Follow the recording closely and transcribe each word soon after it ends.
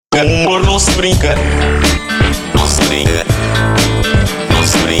Com humor não se brinca. Não se brinca. Não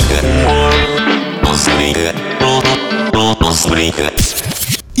se brinca. Não se brinca. Não se brinca.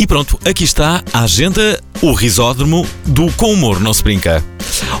 E pronto, aqui está a agenda, o Risódromo do Com Humor Não Se Brinca.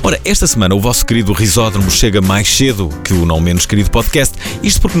 Ora, esta semana o vosso querido Risódromo chega mais cedo que o não menos querido podcast.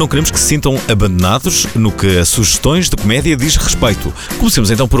 Isto porque não queremos que se sintam abandonados no que a sugestões de comédia diz respeito.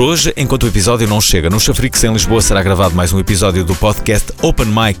 Comecemos então por hoje, enquanto o episódio não chega. No Chafrix, em Lisboa, será gravado mais um episódio do podcast Open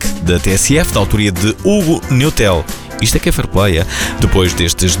Mic da TSF, da autoria de Hugo Neutel. Isto é que é fair play, é? Depois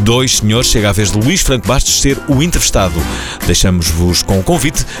destes dois senhores, chega a vez de Luís Franco Bastos ser o entrevistado. Deixamos-vos com o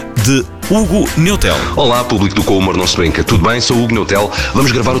convite de Hugo Neutel. Olá, público do Com Humor Não Se Brinca. Tudo bem? Sou o Hugo Neutel.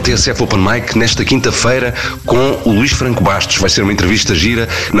 Vamos gravar o TSF Open Mic nesta quinta-feira com o Luís Franco Bastos. Vai ser uma entrevista gira.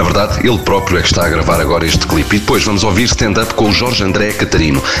 Na verdade, ele próprio é que está a gravar agora este clipe. E depois vamos ouvir stand-up com o Jorge André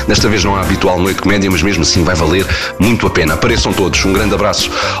Catarino. Desta vez não há habitual noite de comédia, mas mesmo assim vai valer muito a pena. Apareçam todos. Um grande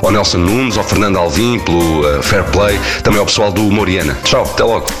abraço ao Nelson Nunes, ao Fernando Alvim, pelo Fair Play, também ao pessoal do Moriana. Tchau, até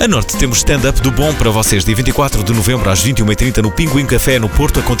logo. A norte temos stand-up do bom para vocês. Dia 24 de novembro às 21h30 no Pinguim Café no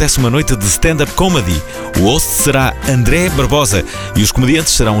Porto acontece uma noite de stand-up comedy. O host será André Barbosa e os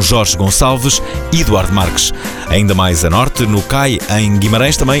comediantes serão Jorge Gonçalves e Eduardo Marques. Ainda mais a norte, no CAI, em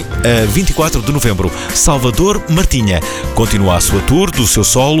Guimarães, também a 24 de novembro, Salvador Martinha continua a sua tour do seu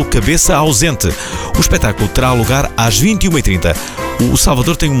solo Cabeça Ausente. O espetáculo terá lugar às 21h30. O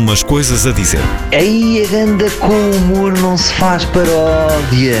Salvador tem umas coisas a dizer. Aí a ganda com humor não se faz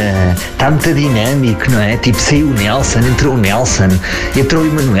paródia. Está muito dinâmico, não é? Tipo, saiu o Nelson, entrou o Nelson, entrou o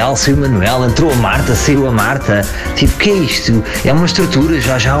Emanuel, saiu o Emanuel, entrou a Marta, saiu a Marta. Tipo, o que é isto? É uma estrutura,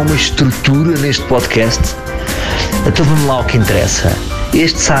 já há uma estrutura neste podcast. Então vamos lá ao que interessa.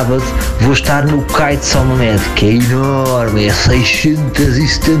 Este sábado vou estar no CAI de São Mamede, que é enorme, é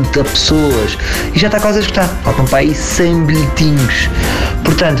 670 pessoas e já está quase a esgotar, faltam para aí 100 bilhetinhos.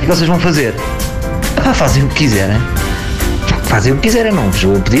 Portanto, o que vocês vão fazer? Fazem o que quiserem. Fazem o que quiserem, não vos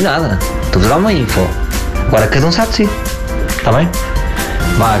vou pedir nada. Estou-vos a dar uma info. Agora cada um sabe de si. Está bem?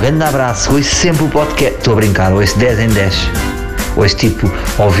 Vá, grande abraço. Ouço sempre o podcast. Estou a brincar, ouço 10 em 10. Ouço tipo,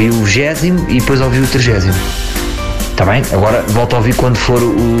 ouvi o 20º e depois ouvi o 30º. Está bem? Agora volto a ouvir quando for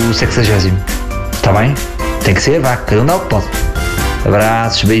o 60º. Está bem? Tem que ser, vá, cada um dá o que pode.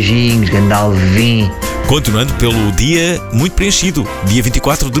 Abraços, beijinhos, Gandalvim. Continuando pelo dia muito preenchido, dia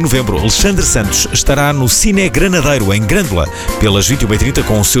 24 de novembro, Alexandre Santos estará no Cine Granadeiro, em Grândola, pelas 21h30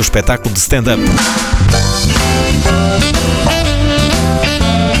 com o seu espetáculo de stand-up.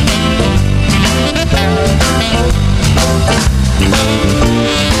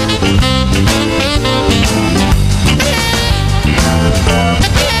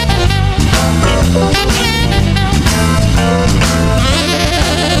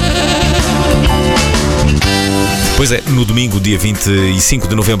 Pois é, no domingo, dia 25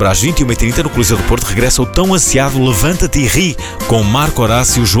 de novembro, às 21h30, no Coliseu do Porto, regressa o tão ansiado Levanta-te e Ri, com Marco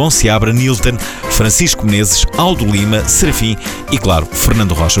Horácio, João Seabra, Nilton, Francisco Menezes, Aldo Lima, Serafim e, claro,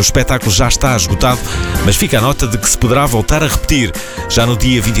 Fernando Rocha. O espetáculo já está esgotado, mas fica a nota de que se poderá voltar a repetir. Já no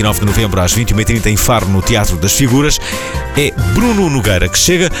dia 29 de novembro, às 21h30, em Faro, no Teatro das Figuras, é Bruno Nogueira que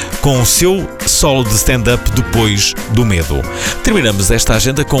chega com o seu solo de stand-up Depois do Medo. Terminamos esta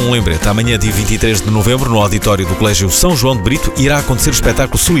agenda com um lembrete. Amanhã, dia 23 de novembro, no auditório do Colégio São João de Brito, irá acontecer o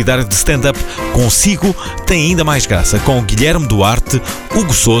espetáculo solidário de stand-up Consigo Tem Ainda Mais Graça, com Guilherme Duarte,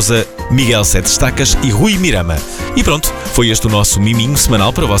 Hugo Souza, Miguel Sete Estacas e Rui Mirama. E pronto, foi este o nosso miminho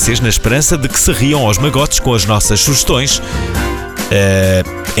semanal para vocês, na esperança de que se riam aos magotes com as nossas sugestões.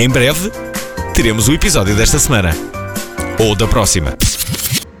 Em breve, teremos o episódio desta semana. Ou da próxima.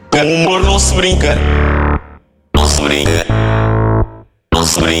 Com humor não se brinca. Não se brinca. Não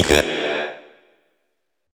se brinca.